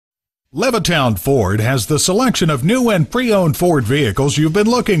Levittown Ford has the selection of new and pre-owned Ford vehicles you've been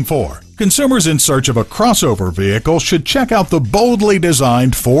looking for. Consumers in search of a crossover vehicle should check out the boldly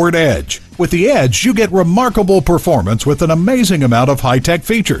designed Ford Edge. With the Edge, you get remarkable performance with an amazing amount of high-tech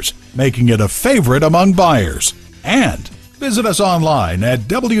features, making it a favorite among buyers. And visit us online at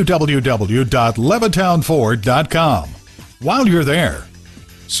www.levittownford.com. While you're there,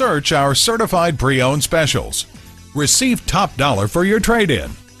 search our certified pre-owned specials. Receive top dollar for your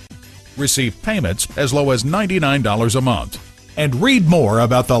trade-in. Receive payments as low as $99 a month. And read more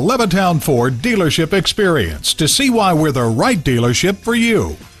about the Levittown Ford dealership experience to see why we're the right dealership for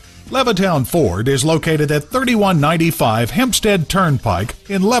you. Levittown Ford is located at 3195 Hempstead Turnpike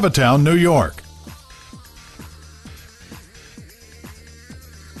in Levittown, New York.